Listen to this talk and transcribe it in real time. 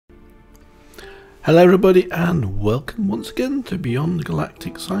Hello everybody and welcome once again to Beyond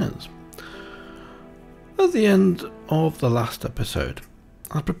Galactic Science. At the end of the last episode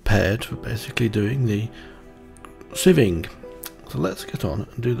I prepared for basically doing the sieving, so let's get on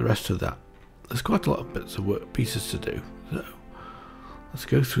and do the rest of that. There's quite a lot of bits of work pieces to do, so let's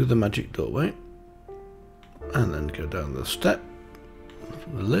go through the magic doorway and then go down the step,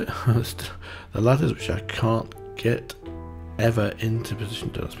 the ladders which I can't get ever into position.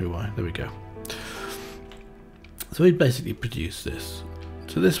 Don't ask me why. There we go. So we basically produced this.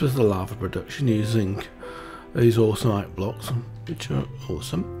 So this was the lava production using these awesomite blocks, which are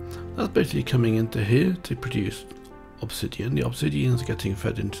awesome. That's basically coming into here to produce obsidian. The obsidian is getting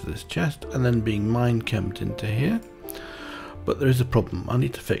fed into this chest and then being mine chemed into here. But there is a problem. I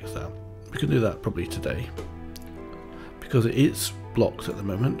need to fix that. We can do that probably today, because it is blocked at the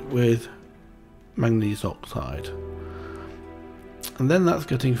moment with manganese oxide. And then that's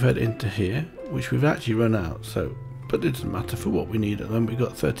getting fed into here, which we've actually run out, so but it doesn't matter for what we need at the moment. We've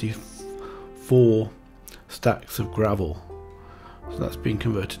got 34 stacks of gravel, so that's been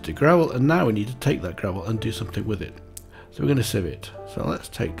converted to gravel, and now we need to take that gravel and do something with it. So we're going to sieve it. So let's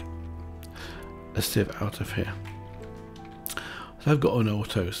take a sieve out of here. So I've got an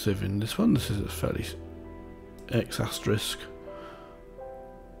auto sieve in this one. This is a fairly X asterisk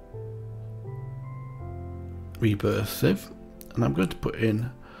rebirth sieve, and I'm going to put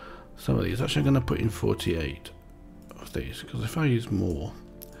in some of these. Actually, I'm going to put in 48 of these, because if I use more,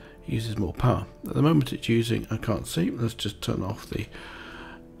 it uses more power. At the moment it's using, I can't see, let's just turn off the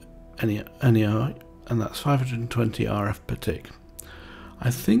NEI, and that's 520 RF per tick. I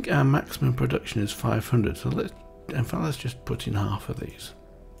think our maximum production is 500, so let's just put in half of these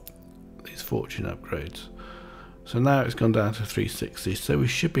fortune upgrades. So now it's gone down to 360, so we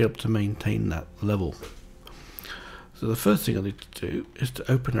should be able to maintain that level. So the first thing I need to do is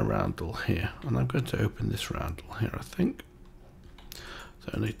to open a roundel here, and I'm going to open this roundel here, I think.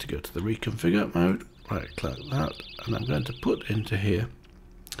 So I need to go to the reconfigure mode, right click that, and I'm going to put into here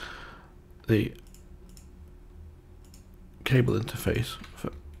the cable interface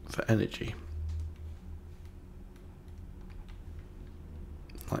for energy,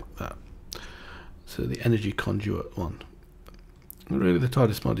 like that. So the energy conduit one. And really, the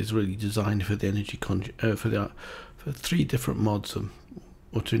Tardis mod is really designed for the energy conduit, for 3 different mods,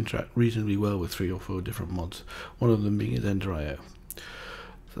 or to interact reasonably well with 3 or 4 different mods. One of them being Ender.io. So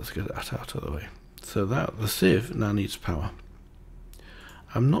let's get that out of the way. So that the sieve now needs power.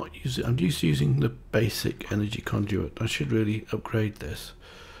 I'm used to using the basic energy conduit. I should really upgrade this,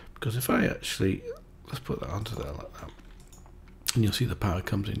 because if I actually, let's put that onto there like that, and you'll see the power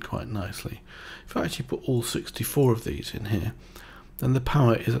comes in quite nicely. If I actually put all 64 of these in here, then the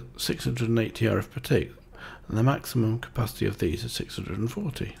power is at 680 RF per tick, and the maximum capacity of these is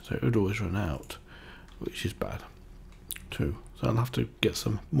 640, so it would always run out, which is bad too. So I'll have to get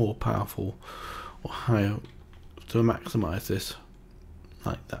some more powerful or higher to maximize this,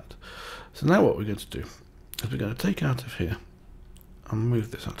 like that. So now what we're going to do is we're going to take out of here and move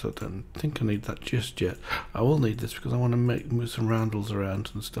this out. I don't think I need that just yet. I will need this because I want to move some roundels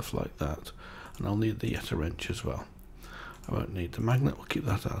around and stuff like that, and I'll need the Yeta wrench as well. I won't need the magnet, we'll keep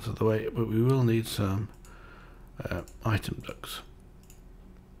that out of the way, but we will need some item ducts.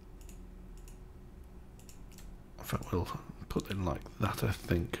 In fact, we'll put in like that. I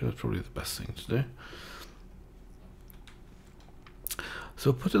think that's probably the best thing to do.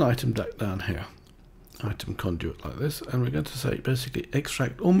 So we'll put an item duct down here, item conduit like this, and we're going to say basically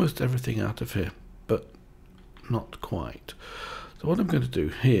extract almost everything out of here, but not quite. So what I'm going to do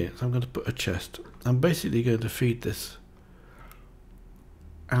here is I'm going to put a chest. I'm basically going to feed this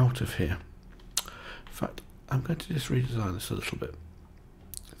out of here. In fact, I'm going to just redesign this a little bit.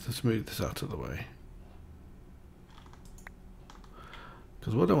 Let's move this out of the way,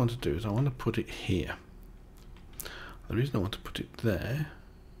 because what I want to do is I want to put it here. The reason I want to put it there,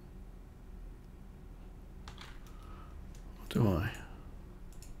 what do I?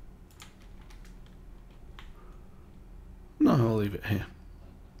 No, I'll leave it here.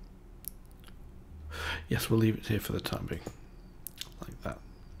 Yes, we'll leave it here for the time being, like that.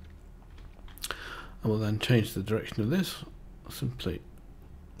 And we'll then change the direction of this. Simply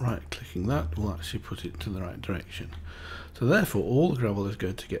right clicking that will actually put it to the right direction. So therefore all the gravel is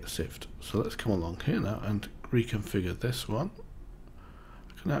going to get sieved. So let's come along here now and reconfigure this one.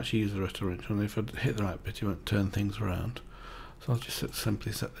 I can actually use the rotor wrench, and if I hit the right bit it won't turn things around. So I'll just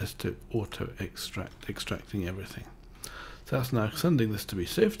simply set this to auto extract, extracting everything. So that's now sending this to be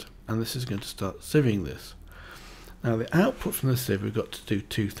sieved, and this is going to start sieving this. Now the output from the sieve, we've got to do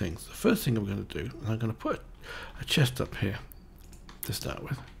 2 things. The first thing I'm going to do is I'm going to put a chest up here to start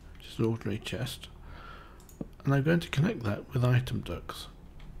with, which is an ordinary chest, and I'm going to connect that with item ducts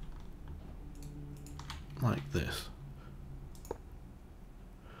like this.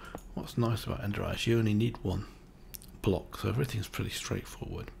 What's nice about Ender Eye is you only need one block, so everything's pretty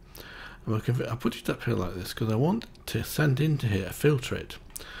straightforward. And I put it up here like this because I want to send into here, filter it.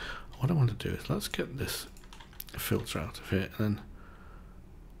 What I want to do is, let's get this filter out of here, and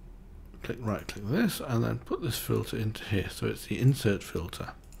then right click this, and then put this filter into here, so it's the insert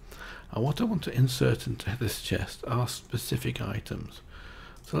filter. And what I want to insert into this chest are specific items.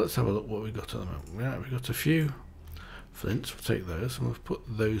 So let's have a look what we've got at the moment. Yeah, we've got a few flints. We'll take those and we'll put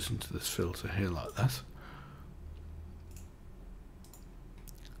those into this filter here like that.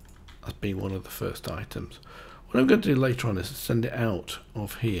 That's being one of the first items. What I'm going to do later on is send it out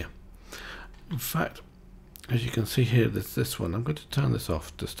of here. In fact, as you can see here, there's this one. I'm going to turn this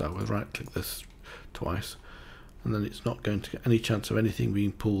off to start with. Right click this twice, and then it's not going to get any chance of anything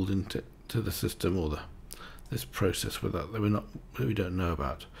being pulled into the system or this process with that we don't know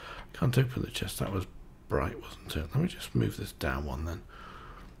about. Can't open the chest. That was bright, wasn't it? Let me just move this down one then,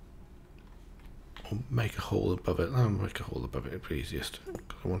 or make a hole above it. I'll make a hole above it, it'd be easiest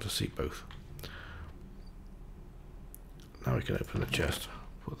because I want to see both. Now we can open the chest.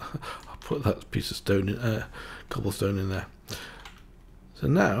 I'll put that piece of stone in, cobblestone in there. So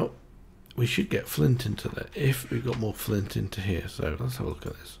now we should get flint into there if we've got more flint into here. So let's have a look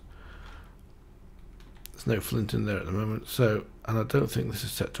at this. There's no flint in there at the moment. So, and I don't think this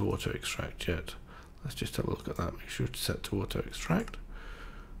is set to auto extract yet. Let's just have a look at that. Make sure it's set to auto extract.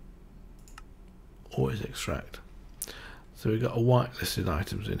 Always extract. So we've got a whitelisted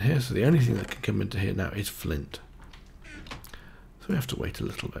items in here. So the only thing that can come into here now is flint. So we have to wait a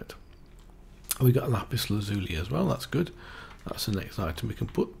little bit. We've got a lapis lazuli as well. That's good. That's the next item we can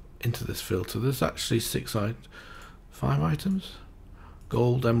put into this filter. There's actually 5 items: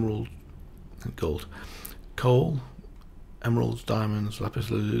 gold, emerald, gold, coal, emeralds, diamonds, lapis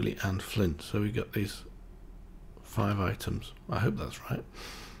lazuli, and flint. So we got these 5 items. I hope that's right.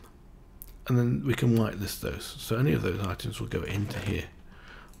 And then we can whitelist those. So any of those items will go into here.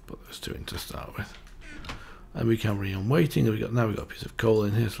 Put those 2 in to start with. And we carry on waiting. Now we've got a piece of coal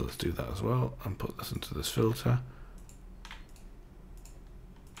in here, so let's do that as well and put this into this filter.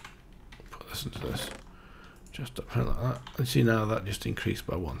 Put this into this, just up here like that. And see, now that just increased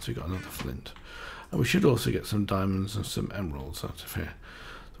by 1, so we've got another flint. And we should also get some diamonds and some emeralds out of here.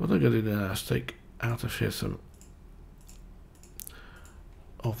 So what I'm going to do now is take out of here some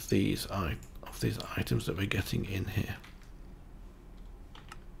of these items that we're getting in here.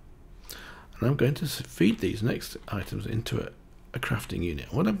 And I'm going to feed these next items into a crafting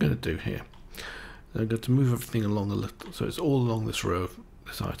unit. What I'm going to do here, I'm going to move everything along a little, so it's all along this row of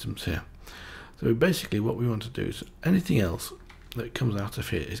these items here. So basically what we want to do is anything else that comes out of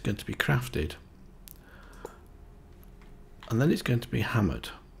here is going to be crafted, and then it's going to be hammered.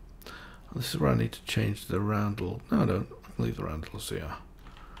 And this is where I need to change the roundel. No, I don't. I can leave the roundels here.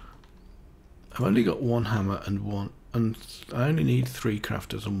 I've only got 1 hammer and I only need 3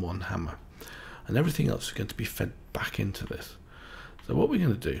 crafters and 1 hammer. And everything else is going to be fed back into this. So what we're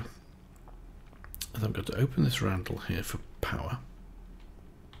going to do is I'm going to open this roundel here for power,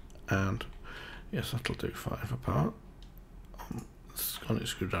 and yes, that'll do 5 for power. Sonic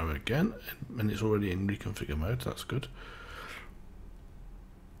screwdriver again, and it's already in reconfigure mode. That's good.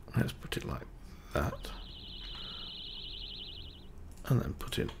 Let's put it like that, and then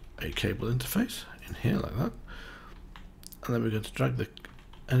put in a cable interface in here like that, and then we're going to drag the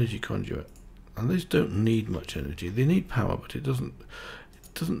energy conduit. And these don't need much energy. They need power, but it doesn't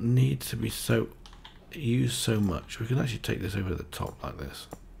need to be used so much. We can actually take this over the top like this.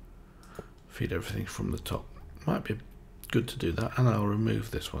 Feed everything from the top. Might be good to do that, and I'll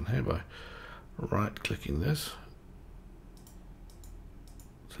remove this one here by right clicking this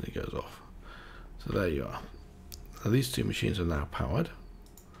so it goes off. So there you are. Now these 2 machines are now powered,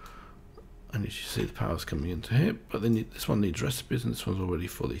 and as you see the power's coming into here, but this one needs recipes and this one's already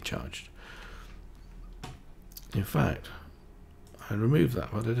fully charged. In fact, I removed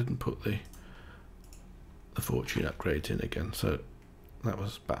that, but I didn't put the fortune upgrade in again, so that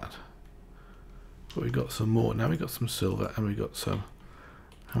was bad. But we got some more. Now we got some silver, and we got some.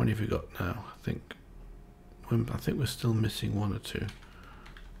 How many have we got now? I think we're still missing 1 or 2.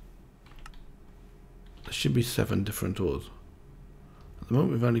 There should be 7 different ores. At the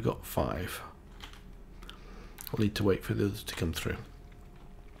moment we've only got 5. We'll need to wait for the others to come through.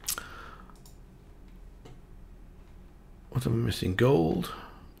 What am I missing? Gold,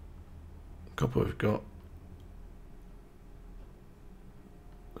 copper we've got,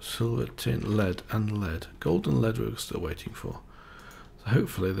 silver, tin, lead, and lead. Gold and lead we're still waiting for. So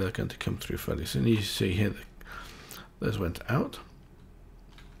hopefully they're going to come through fairly soon. You see here that those went out.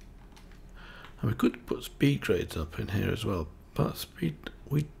 And we could put speed grades up in here as well, but speed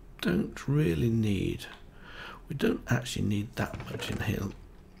we don't really need. We don't actually need that much in here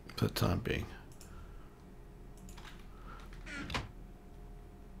for the time being.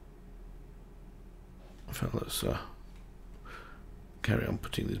 So let's carry on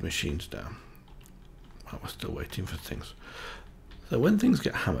putting these machines down while we're still waiting for things. So when things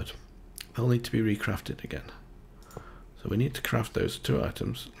get hammered, they'll need to be recrafted again. So we need to craft those two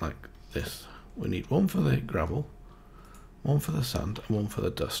items like this. We need one for the gravel, one for the sand, and one for the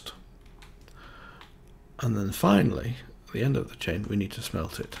dust. And then finally, at the end of the chain, we need to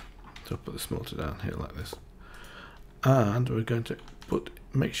smelt it. So put the smelter down here like this. And we're going to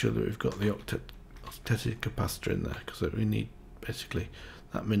make sure that we've got the octet capacitor in there, because we need, basically,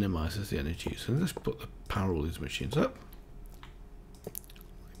 that minimizes the energy use. And let's put the power all these machines up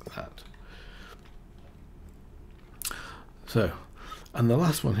like that. So, and the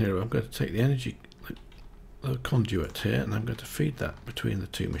last one here, I'm going to take the energy the conduit here, and I'm going to feed that between the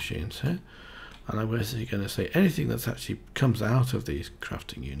two machines here. And I'm basically going to say anything that's actually comes out of these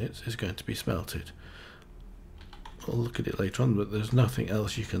crafting units is going to be smelted. We'll look at it later on, but there's nothing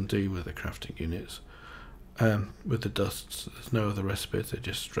else you can do with the crafting units. With the dusts, there's no other recipes, they're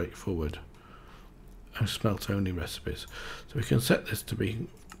just straightforward smelt only recipes. So we can set this to be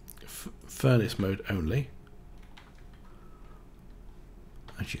furnace mode only,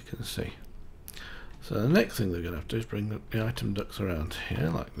 as you can see. So the next thing they're going to have to do is bring the item ducts around here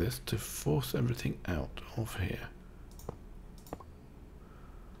like this to force everything out of here.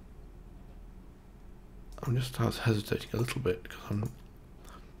 I'm just hesitating a little bit because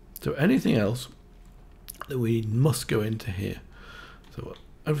so anything else that we must go into here. So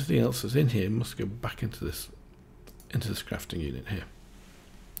everything else that's in here must go back into this crafting unit here,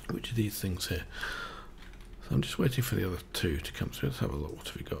 which are these things here. So I'm just waiting for the other two to come through. Let's have a look. What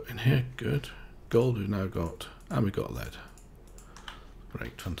have we got in here? Good. Gold we've now got, and we've got lead.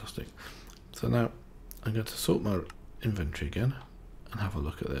 Great, fantastic. So now I'm going to sort my inventory again and have a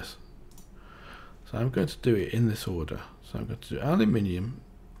look at this. So I'm going to do it in this order. So I'm going to do aluminium,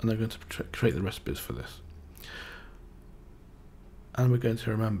 and I'm going to create the recipes for this. And we're going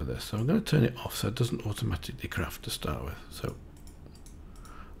to remember this. So I'm going to turn it off so it doesn't automatically craft to start with. So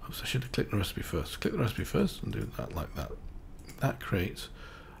oops, I should have clicked the recipe first. Click the recipe first and do that like that. That creates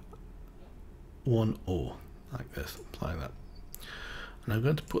one ore like this. Apply that. And I'm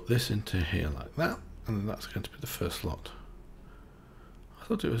going to put this into here like that, and then that's going to be the first lot. I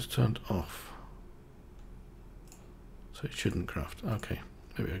thought it was turned off, so it shouldn't craft. Okay,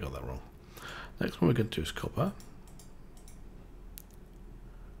 maybe I got that wrong. Next one we're going to do is copper,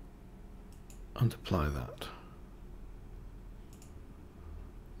 and apply that.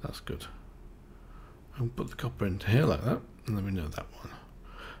 That's good. And put the copper into here like that, and then we know that one.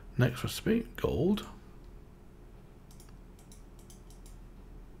 Next recipe, gold.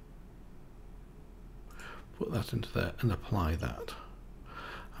 Put that into there and apply that.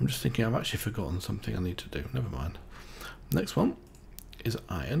 I'm just thinking I've actually forgotten something I need to do. Never mind. Next one is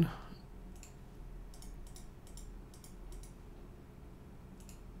iron.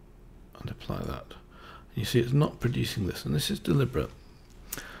 And apply that. And you see it's not producing this, and this is deliberate.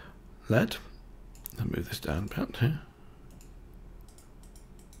 Lead. I'll move this down about here.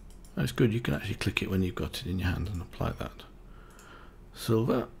 That's good, you can actually click it when you've got it in your hand and apply that.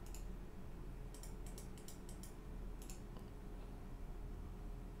 Silver.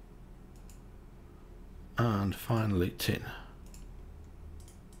 And finally tin.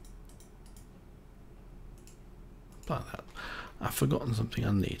 Apply that. I've forgotten something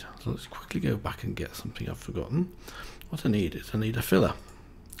I need, so let's quickly go back and get something I've forgotten. What I need is I need a filler.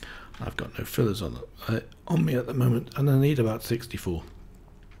 I've got no fillers on me at the moment, and I need about 64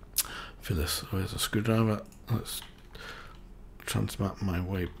 fillers. So there's a screwdriver. Let's transmap my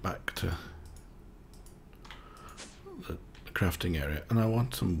way back to the crafting area, and I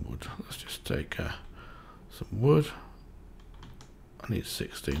want some wood. Let's just take some wood. I need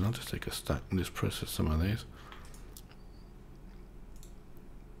 16. I'll just take a stack and just process some of these.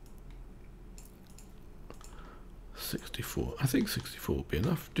 I think 64 will be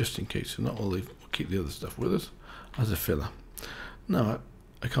enough, just in case. If not, we'll keep the other stuff with us as a filler. Now,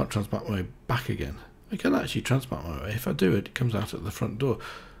 I can't transmit my way back again. I can actually transmit my way. If I do it, it comes out at the front door.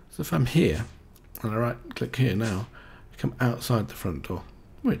 So if I'm here, and I right click here now, I come outside the front door,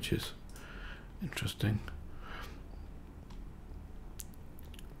 which is interesting.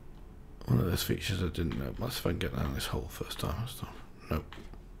 One of those features I didn't know. Let's see if I can get down this hole first time. Nope.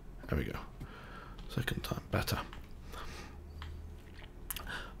 There we go. Second time, better.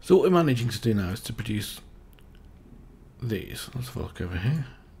 So what we're managing to do now is to produce these. Let's have a look over here.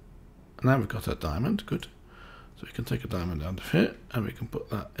 Now we've got our diamond, good. So we can take a diamond out of here and we can put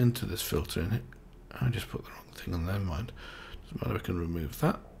that into this filter in it. I just put the wrong thing on there, never mind. Doesn't matter, we can remove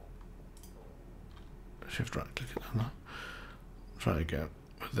that. Shift right click it on. Try again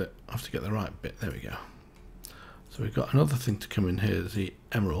with it. I have to get the right bit, there we go. So we've got another thing to come in here, the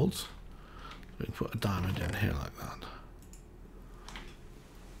emeralds. We can put a diamond in here like that.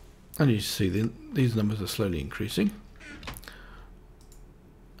 And you see these numbers are slowly increasing.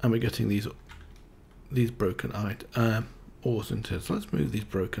 And we're getting these broken ores into it. So let's move these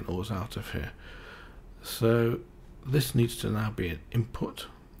broken ores out of here. So this needs to now be an input.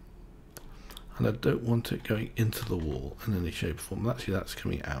 And I don't want it going into the wall in any shape or form. Actually, that's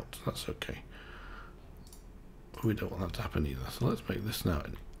coming out. That's okay. We don't want that to happen either. So let's make this now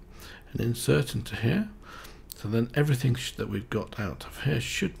an insert into here. So then everything that we've got out of here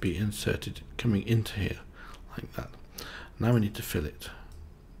should be inserted coming into here like that. Now we need to fill it.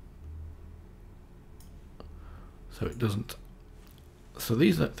 So it doesn't. So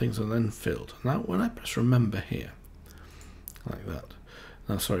these things are then filled. Now when I press remember here, like that.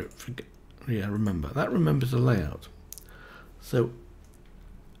 Now sorry, remember. That remembers the layout. So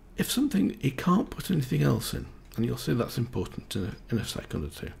if something, you can't put anything else in, and you'll see that's important in a second or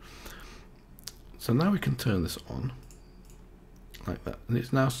two. So now we can turn this on like that, and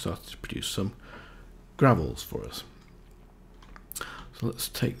it's now started to produce some gravels for us. So let's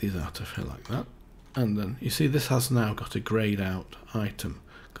take these out of here like that, and then you see this has now got a grayed out item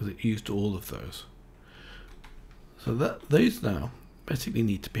because it used all of those. So that these now basically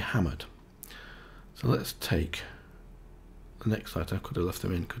need to be hammered. So let's take the next item. I could have left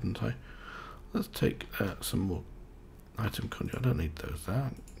them in, couldn't I? Let's take some more item conjure. I don't need those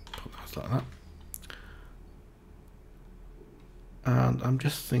there. Put those like that. And I'm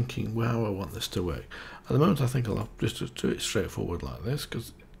just thinking how I want this to work. At the moment I think I'll just do it straightforward like this,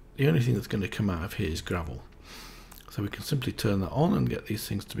 because the only thing that's going to come out of here is gravel. So we can simply turn that on and get these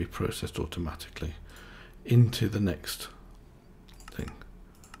things to be processed automatically into the next thing.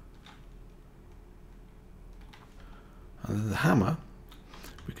 And then the hammer,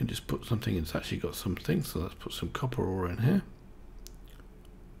 we can just put something in. It's actually got something, so let's put some copper ore in here.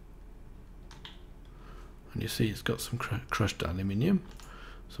 And you see it's got some crushed aluminium,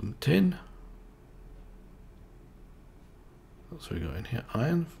 some tin. That's what we got in here,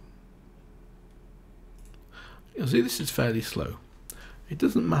 iron. You'll see this is fairly slow. It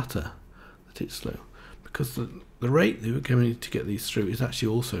doesn't matter that it's slow, because the rate that we're going to get these through is actually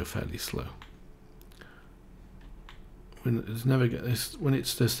also fairly slow. When it's never get this, when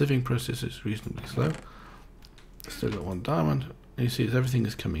it's the sieving process, it's reasonably slow. Still got one diamond. And you see everything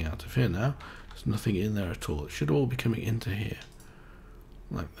is coming out of here now. There's nothing in there at all. It should all be coming into here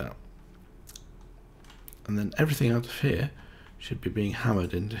like that. And then everything out of here should be being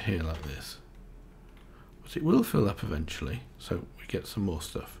hammered into here like this. But it will fill up eventually, so we get some more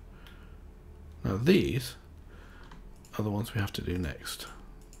stuff. Now these are the ones we have to do next.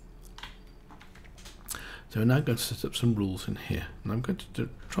 So we're now going to set up some rules in here, and I'm going to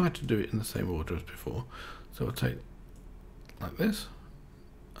try to do it in the same order as before. So I'll take like this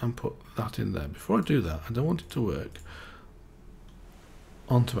and put that in there. Before I do that, I don't want it to work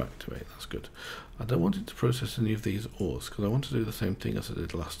on to activate. That's good. I don't want it to process any of these ores, because I want to do the same thing as I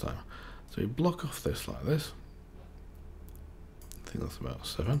did last time. So we block off this like this. I think that's about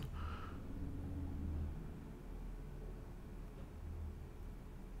 7.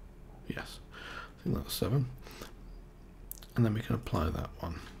 Yes, I think that's 7. And then we can apply that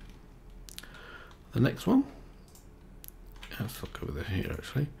one. The next one, let's look over here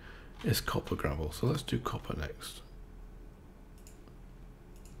actually, is copper gravel. So let's do copper next.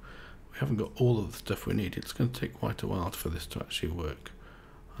 We haven't got all of the stuff we need. It's going to take quite a while for this to actually work.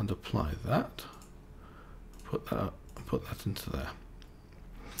 And apply that. Put that into there.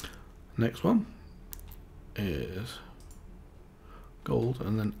 Next one is gold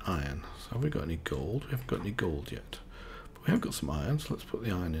and then iron. So have we got any gold? We haven't got any gold yet. But we have got some iron, so let's put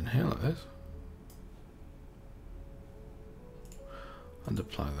the iron in here like this. And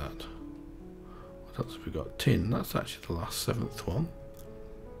apply that. What else have we got? Tin. That's actually the last 7th one.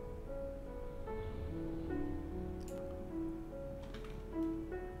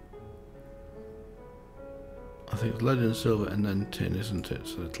 I think it's lead and silver and then tin, isn't it?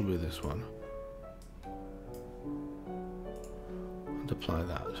 So it'll be this one. And apply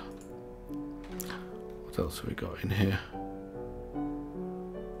that. What else have we got in here?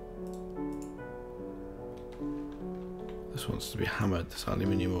 This wants to be hammered, this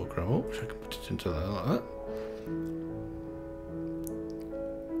aluminium ore gravel, which I can put it into there like that.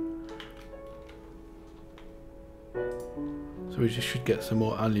 we just should get some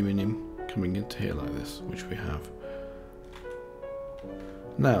more aluminium coming into here like this, which we have.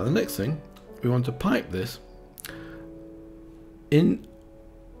 Now the next thing, we want to pipe this in,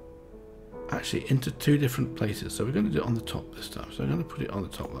 actually into two different places. So we're going to do it on the top this time. So I'm going to put it on the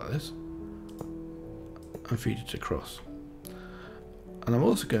top like this and feed it across. And I'm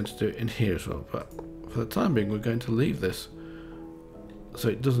also going to do it in here as well, but for the time being we're going to leave this so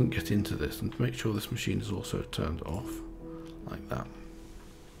it doesn't get into this, and to make sure this machine is also turned off like that.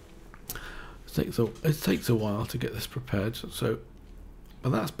 It takes a while to get this prepared, so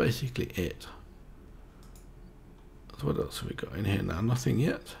but that's basically it. So what else have we got in here now? Nothing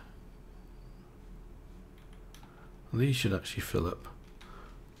yet. These should actually fill up,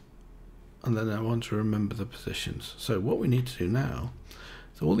 and then I want to remember the positions. So what we need to do now,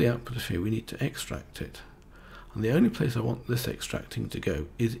 so all the output is here, we need to extract it, and the only place I want this extracting to go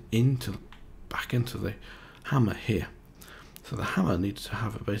is back into the hammer here. So the hammer needs to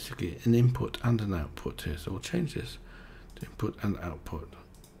have basically an input and an output here. So we'll change this to input and output.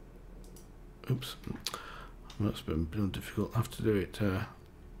 Oops, that's been difficult. I have to do it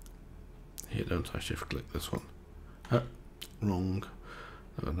here, don't I? Shift click this one. Wrong.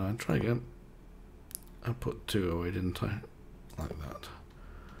 No, try again. I put 2 away, didn't I? Like that.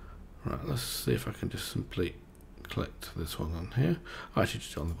 Right, let's see if I can just simply collect this one on here. I actually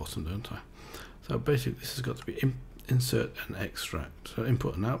just do it on the bottom, don't I? So basically this has got to be insert and extract. So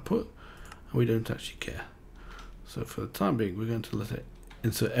input and output, and we don't actually care. So for the time being we're going to let it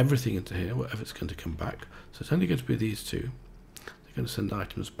insert everything into here, whatever it's going to come back. So it's only going to be these two. They're going to send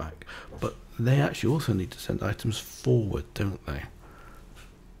items back, but they actually also need to send items forward, don't they?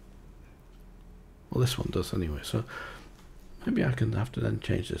 Well, this one does anyway, so maybe I can have to then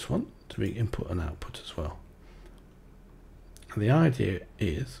change this one to be input and output as well. And the idea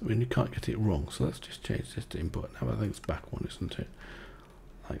is, when you can't get it wrong, so let's just change this to input. Now I think it's back one, isn't it?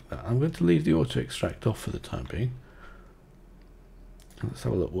 Like that. I'm going to leave the auto extract off for the time being. And let's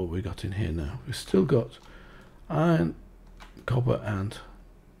have a look what we got in here now. We've still got iron, copper and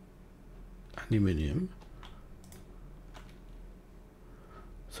aluminium.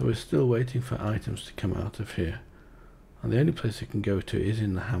 So we're still waiting for items to come out of here. And the only place it can go to is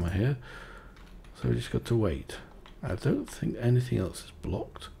in the hammer here. So we just got to wait. I don't think anything else is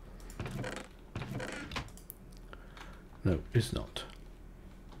blocked. No, it's not.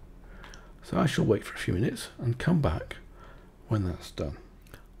 So I shall wait for a few minutes and come back when that's done.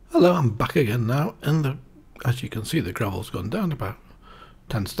 Hello, I'm back again now, and as you can see the gravel's gone down about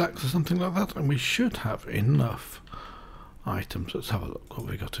 10 stacks or something like that, and we should have enough items. Let's have a look what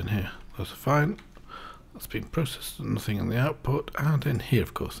we got in here. Those are fine. That's been processed, nothing in the output, and in here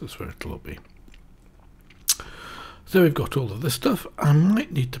of course that's where it'll be. So we've got all of this stuff. I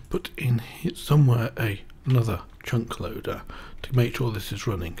might need to put in here somewhere another chunk loader to make sure this is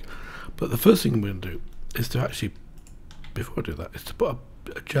running. But the first thing I'm going to do is to actually, before I do that, is to put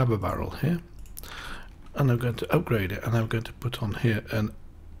a jabber barrel here. And I'm going to upgrade it, and I'm going to put on here and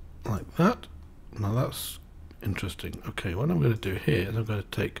like that. Now that's interesting. Okay, what I'm going to do here is I'm going to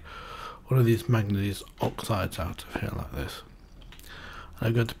take one of these manganese oxides out of here like this. And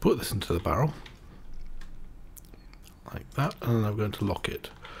I'm going to put this into the barrel. Like that, and then I'm going to lock it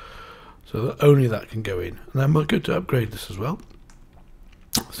so that only that can go in. And then we're going to upgrade this as well.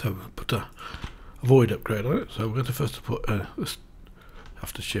 So we'll put a void upgrade on it. So we're going to first put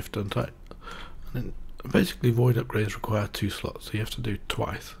have to shift, don't I? And then basically void upgrades require 2 slots, so you have to do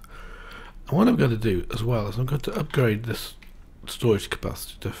twice. And what I'm going to do as well is I'm going to upgrade this storage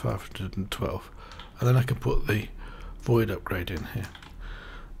capacity to 512, and then I can put the void upgrade in here.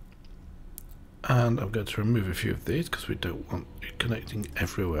 And I'm going to remove a few of these because we don't want it connecting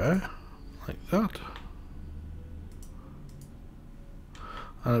everywhere like that.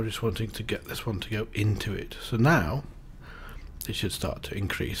 And I'm just wanting to get this one to go into it. So now it should start to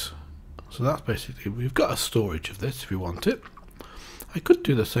increase. So that's basically, we've got a storage of this if we want it. I could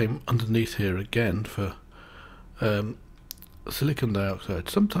do the same underneath here again for silicon dioxide.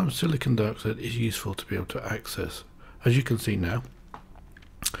 Sometimes silicon dioxide is useful to be able to access. As you can see now,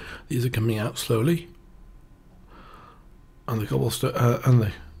 these are coming out slowly, and the cobblestone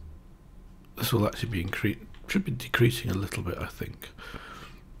and this will actually be should be decreasing a little bit, I think.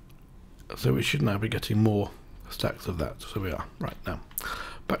 So we should now be getting more stacks of that. So we are right now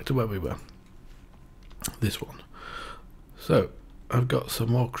back to where we were. This one. So I've got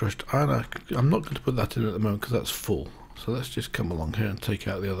some more crushed iron. I'm not going to put that in at the moment because that's full. So let's just come along here and take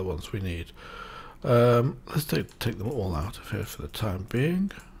out the other ones we need. Let's take them all out of here for the time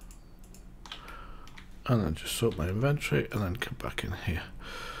being, and then just sort my inventory and then come back in here.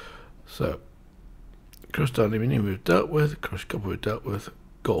 So crushed aluminium we've dealt with, crushed copper we've dealt with,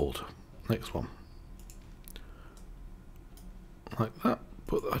 gold. Next one. Like that,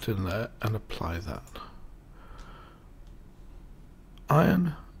 put that in there and apply that.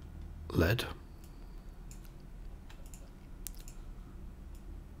 Iron, lead,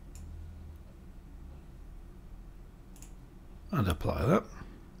 and apply that.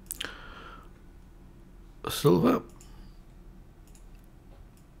 Silver,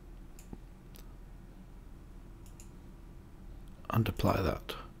 and apply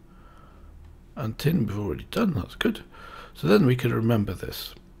that. And tin we've already done, that's good. So then we can remember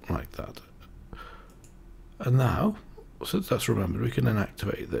this like that. And now, since that's remembered, we can then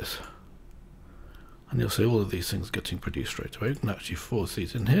activate this. And you'll see all of these things getting produced straight away. We can actually force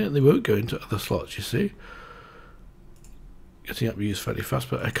these in here. They won't go into other slots, you see. Getting up used fairly fast,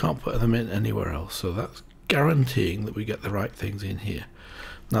 but I can't put them in anywhere else. So that's guaranteeing that we get the right things in here.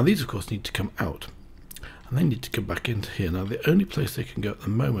 Now these of course need to come out. And they need to come back into here. Now the only place they can go at the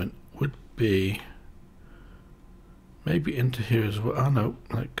moment would be maybe into here as well. Oh no,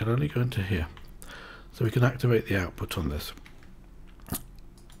 I can only go into here. So we can activate the output on this.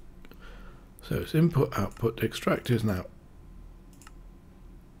 So it's input, output, extract is now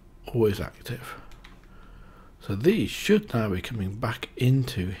always active. So these should now be coming back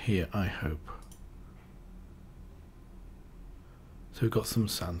into here, I hope. So we've got some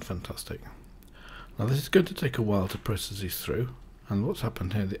sand, fantastic. Now this is going to take a while to process these through. And what's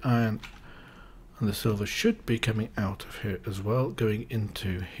happened here, the iron and the silver should be coming out of here as well, going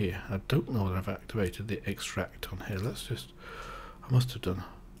into here. I don't know whether I've activated the extract on here. Let's just, I must have done.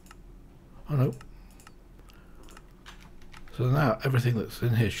 Oh no. So now everything that's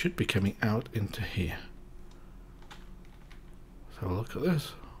in here should be coming out into here. So look at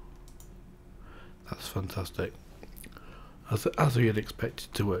this. That's fantastic. As we had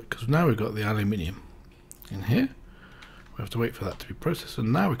expected to work, because now we've got the aluminium in here. We have to wait for that to be processed,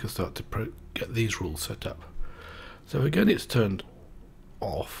 and now we can start to get these rules set up. So again, it's turned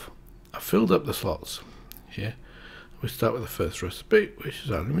off. I filled up the slots here. We start with the first recipe, which is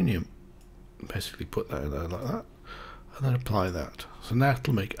aluminium. Basically put that in there like that, and then apply that. So now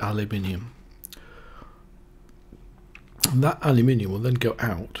it'll make aluminium. And that aluminium will then go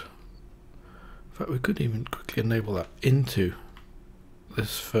out. In fact, we could even quickly enable that into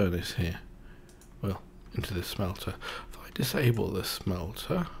this furnace here. Well, into this smelter. If I disable this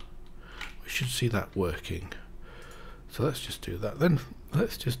smelter, we should see that working. So let's just do that. Then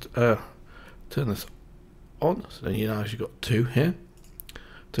let's just turn this on. So then you know you've got two here.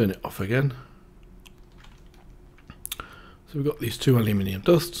 Turn it off again. So we've got these two aluminium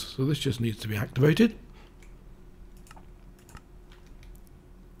dusts. So this just needs to be activated.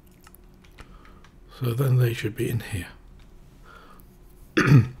 So then they should be in here.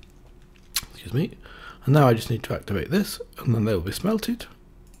 Excuse me. And now I just need to activate this, and then they'll be smelted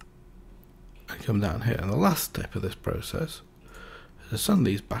and come down here. And the last step of this process is to send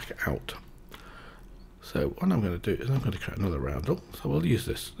these back out. So what I'm going to do is I'm going to create another roundel. So we'll use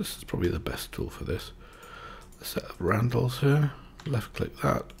this. This is probably the best tool for this. A set of roundels here. Left click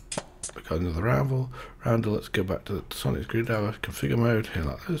that. We've got another roundel. Let's go back to the sonic screwdriver configure mode here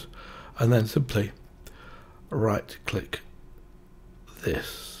like this, and then simply right click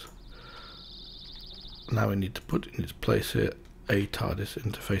this. Now we need to put in its place here a Tardis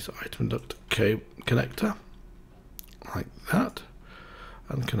interface item duct connector like that,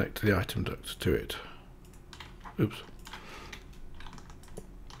 and connect the item duct to it. Oops.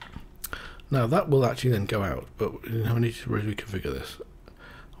 Now that will actually then go out, but we need to really configure this.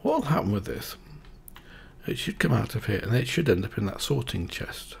 What will happen with this? It should come out of here, and it should end up in that sorting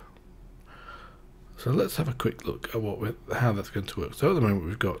chest. So let's have a quick look at how that's going to work. So at the moment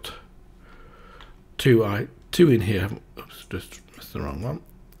we've got two in here. Oops, just missed the wrong one.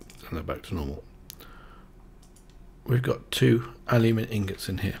 Send that back to normal. We've got two aluminium ingots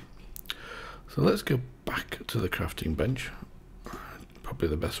in here. So let's go back to the crafting bench. Probably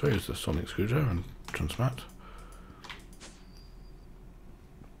the best way is the sonic screwdriver and transmat.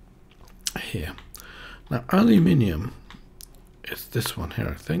 Here. Now aluminium is this one here,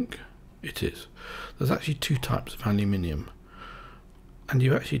 I think. It is. There's actually two types of aluminium, and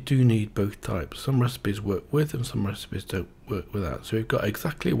you actually do need both types. Some recipes work with and some recipes don't work without. So we've got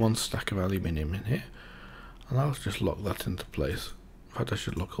exactly one stack of aluminium in here, and I'll just lock that into place. In fact, I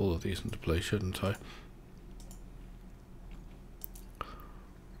should lock all of these into place, shouldn't I?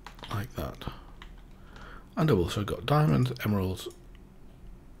 Like that. And I've also got diamonds, emeralds,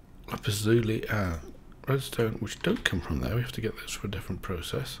 lapis lazuli, redstone, which don't come from there. We have to get this for a different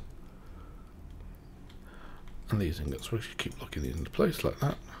process. And these ingots, we should keep locking these into place like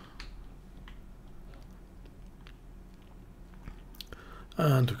that.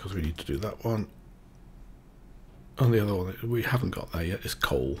 And because we need to do that one, and the other one that we haven't got there yet is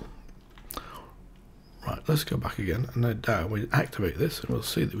coal. Right, let's go back again, and then down we activate this, and we'll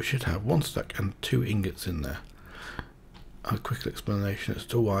see that we should have 1 stack and 2 ingots in there. A quick explanation as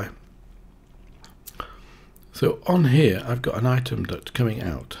to why. So on here, I've got an item duct coming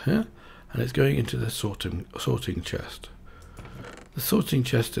out here, and it's going into the sorting chest. The sorting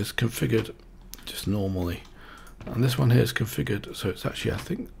chest is configured just normally, and this one here is configured so it's actually, I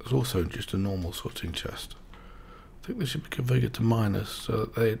think, it's also just a normal sorting chest. I think they should be configured to minus so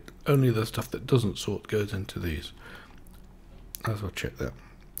that only the stuff that doesn't sort goes into these. As well check that.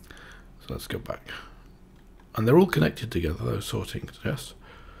 So let's go back, and they're all connected together, those sorting chests.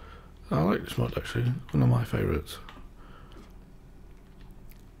 I like this mod actually, one of my favourites.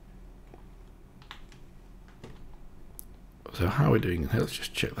 So how are we doing here? Let's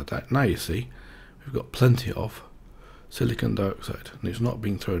just check that out. Now you see we've got plenty of silicon dioxide and it's not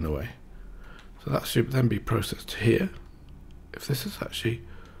being thrown away. So that should then be processed here. If this is actually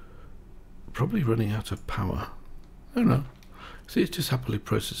probably running out of power. Oh no. See, it's just happily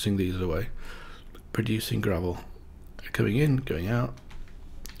processing these away, producing gravel. Coming in, going out,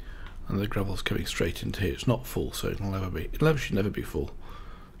 and the gravel's coming straight into here. It's not full, so it'll should never be full.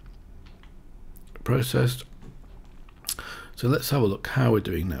 Processed. So let's have a look how we're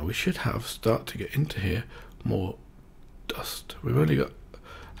doing now. We should start to get into here more dust. We've only got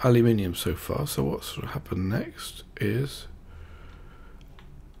aluminium so far, so what's happened next is,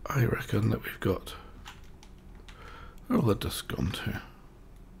 I reckon that we've got, where all the dust gone to?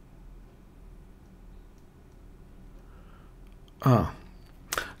 Ah,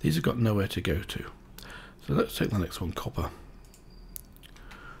 these have got nowhere to go to. So let's take the next one, copper.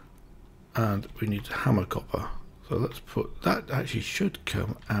 And we need to hammer copper. So let's put that, actually should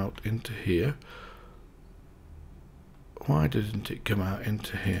come out into here. Why didn't it come out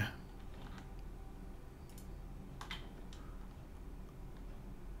into here?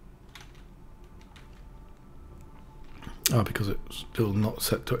 Oh, because it's still not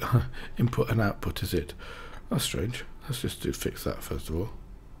set to input and output, is it? That's strange. Let's just fix that first of all.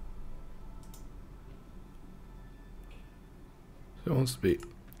 So it wants to be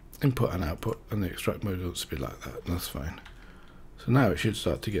input and output, and the extract mode wants to be like that, and that's fine. So now it should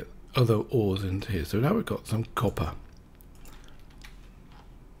start to get other ores into here. So now we've got some copper.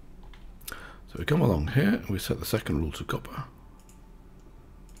 So we come along here and we set the second rule to copper.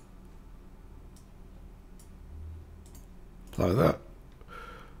 Apply that.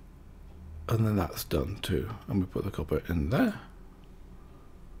 And then that's done too. And we put the copper in there.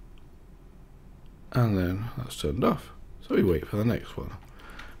 And then that's turned off. So we wait for the next one.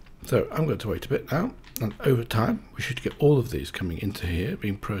 So I'm going to wait a bit now, and over time we should get all of these coming into here,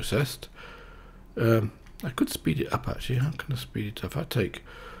 being processed. I could speed it up actually. How can I speed it up? If I take,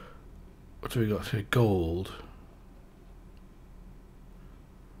 what have we got here? Gold.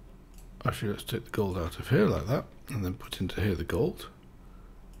 Actually, let's take the gold out of here like that, and then put into here the gold.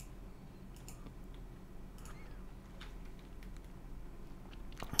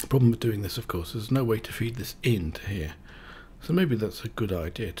 The problem with doing this, of course, there's no way to feed this into here. So maybe that's a good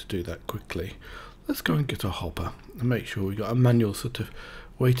idea to do that quickly. Let's go and get a hopper and make sure we've got a manual sort of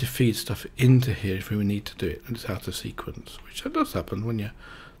way to feed stuff into here if we need to do it, and it's out of sequence, which does happen when you're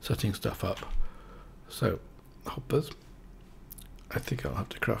setting stuff up. So, hoppers. I think I'll have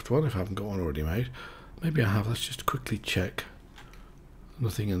to craft one if I haven't got one already made. Maybe I have. Let's just quickly check.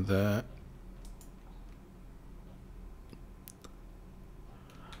 Nothing in there.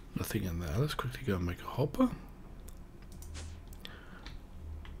 Nothing in there. Let's quickly go and make a hopper.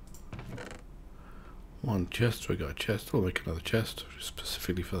 One chest, we got a chest, we'll make another chest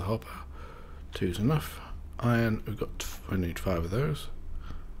specifically for the hopper. 2 is enough. Iron, we need 5 of those.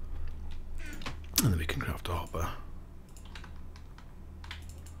 And then we can craft a hopper.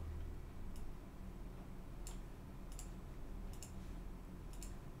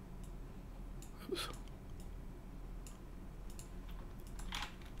 Oops.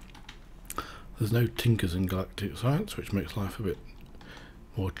 There's no tinkers in Galactic Science, which makes life a bit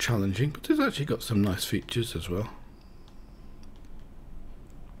more challenging, but it's actually got some nice features as well.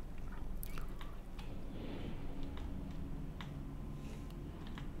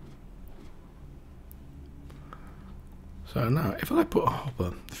 So now if I put a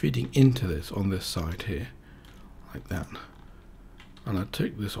hopper feeding into this on this side here like that, and I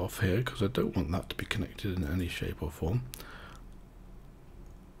take this off here because I don't want that to be connected in any shape or form.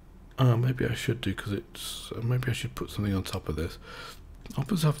 Maybe I should do, because it's maybe I should put something on top of this.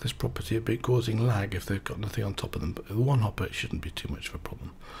 Hoppers have this property of causing lag if they've got nothing on top of them, but with one hopper it shouldn't be too much of a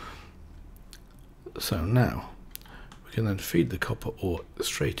problem. So now we can then feed the copper ore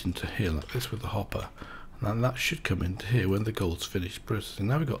straight into here like this with the hopper, and then that should come into here when the gold's finished processing.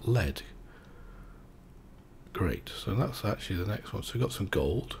 Now we've got lead. Great, so that's actually the next one. So we've got some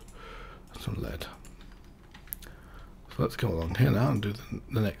gold and some lead. So let's go along here now and do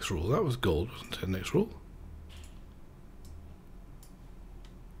the next rule. That was gold, wasn't it? Next rule.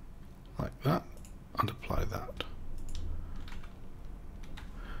 Like that, and apply that.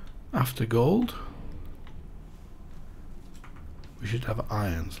 After gold, we should have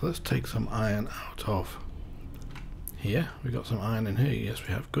iron. So let's take some iron out of here. We got some iron in here. Yes,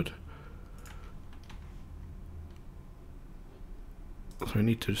 we have. Good. So we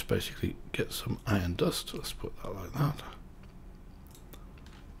need to just basically get some iron dust. Let's put that like that.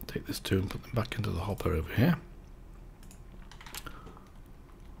 Take this two and put them back into the hopper over here.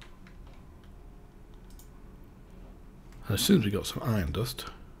 And as soon as we got some iron dust,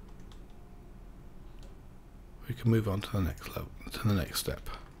 we can move on to the next level, to the next step.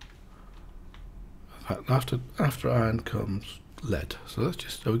 In fact, after iron comes lead. So let's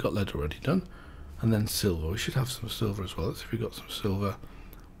just, we've got lead already done. And then silver. We should have some silver as well. Let's see if we've got some silver.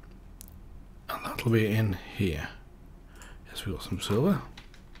 And that'll be in here. Yes, we've got some silver.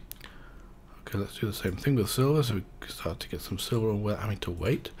 Okay, let's do the same thing with silver. So we start to get some silver without having to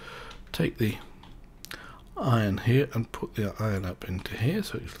wait. Take the iron here and put the iron up into here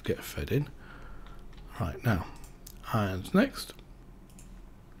so it'll get fed in. Right, now, iron's next.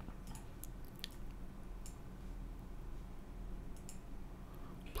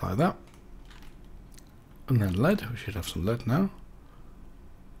 Apply that. And then lead, we should have some lead now.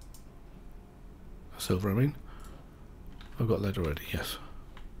 Silver, I mean. I've got lead already, yes.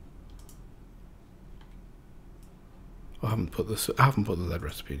 I haven't put the lead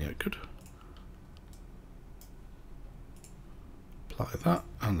recipe in yet, good. Apply that,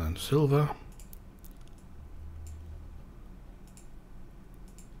 and then silver.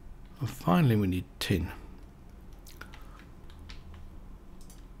 And finally we need tin.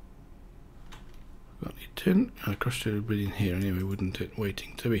 Got any tin? I crushed it in here anyway, wouldn't it?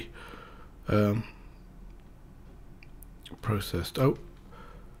 Waiting to be processed. Oh,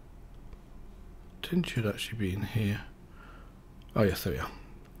 tin should actually be in here. Oh yes, there we are.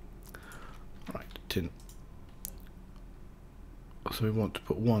 Right, tin. So we want to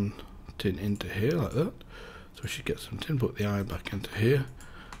put one tin into here like that. So we should get some tin, put the iron back into here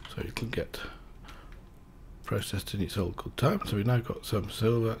so it can get processed in its old good time. So we've now got some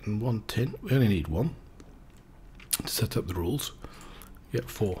silver and one tin. We only need one to set up the rules. We get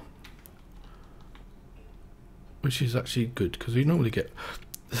 4, which is actually good because you normally get,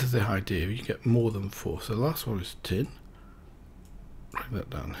 this is the idea, you get more than 4. So the last one is tin. Bring that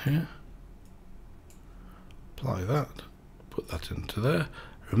down here. Apply that. Put that into there.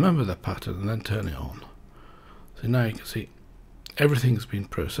 Remember the pattern and then turn it on. So now you can see everything's been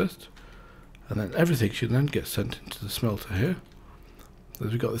processed, and then everything should then get sent into the smelter here. So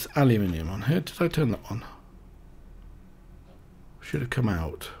we've got this aluminium on here. Did I turn that on? Should have come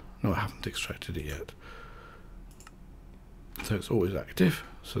out. No, I haven't extracted it yet. So it's always active.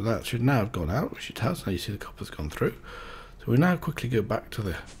 So that should now have gone out, which it has. Now you see the copper's gone through. So we now quickly go back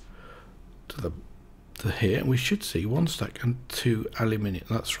to here, and we should see 1 stack and 2 aluminium.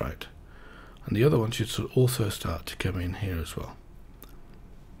 That's right. And the other one should also start to come in here as well.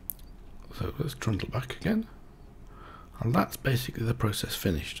 So let's trundle back again. And that's basically the process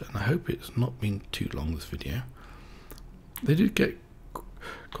finished. And I hope it's not been too long, this video. They did get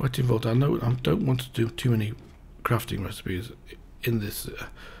quite involved. I know I don't want to do too many crafting recipes in this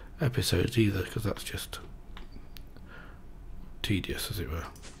episode either, because that's just tedious, as it were.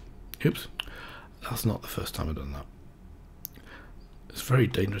 Oops. That's not the first time I've done that. It's very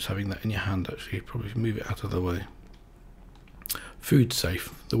dangerous having that in your hand, actually. Probably move it out of the way. Food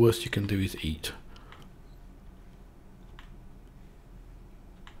safe. The worst you can do is eat.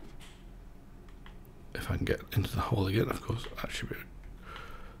 If I can get into the hole again, of course. That should be...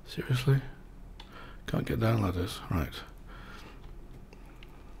 Seriously? Can't get down ladders. Right.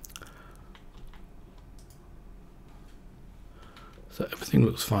 So everything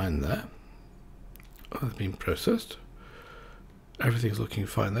looks fine there. Has been processed. Everything's looking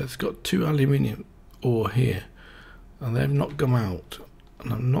fine there. It's got 2 aluminium ore here, and they've not come out,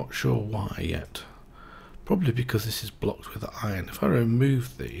 and I'm not sure why yet. Probably because this is blocked with iron. If I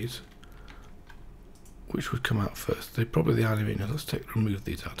remove these, which would come out first? They probably the aluminium. Let's remove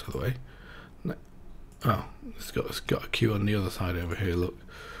these out of the way. Oh, it's got a queue on the other side over here. Look,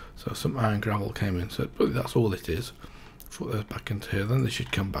 so some iron gravel came in. So probably that's all it is. Put those back into here. Then they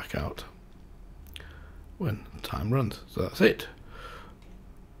should come back out when time runs. So that's it.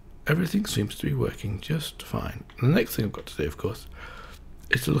 everything seems to be working just fine. And the next thing I've got to do, of course,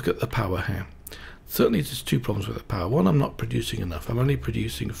 is to look at the power here. Certainly there's two problems with the power. One, I'm not producing enough. I'm only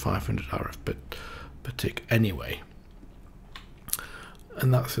producing 500 RF per tick anyway.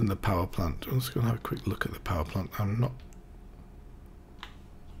 And that's in the power plant. I'm just going to have a quick look at the power plant. I'm not...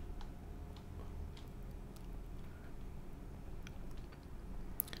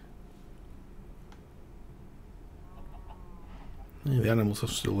 The animals are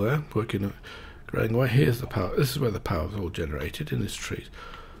still there, working, growing away. Here's the power. This is where the power is all generated, in this tree.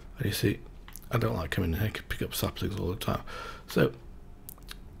 And you see, I don't like coming in here to pick up saplings all the time. So,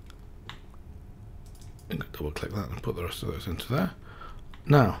 I'm going to double click that and put the rest of those into there.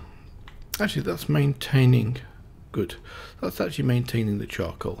 Now, actually that's maintaining, good. That's actually maintaining the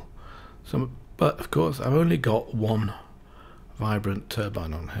charcoal. So, but of course I've only got one vibrant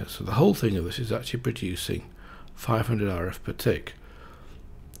turbine on here. So the whole thing of this is actually producing 500 RF per tick,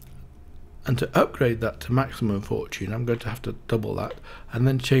 and to upgrade that to maximum fortune I'm going to have to double that and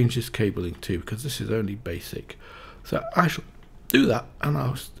then change this cabling too, because this is only basic. So I shall do that, and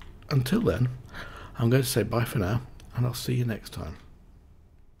until then I'm going to say bye for now, and I'll see you next time.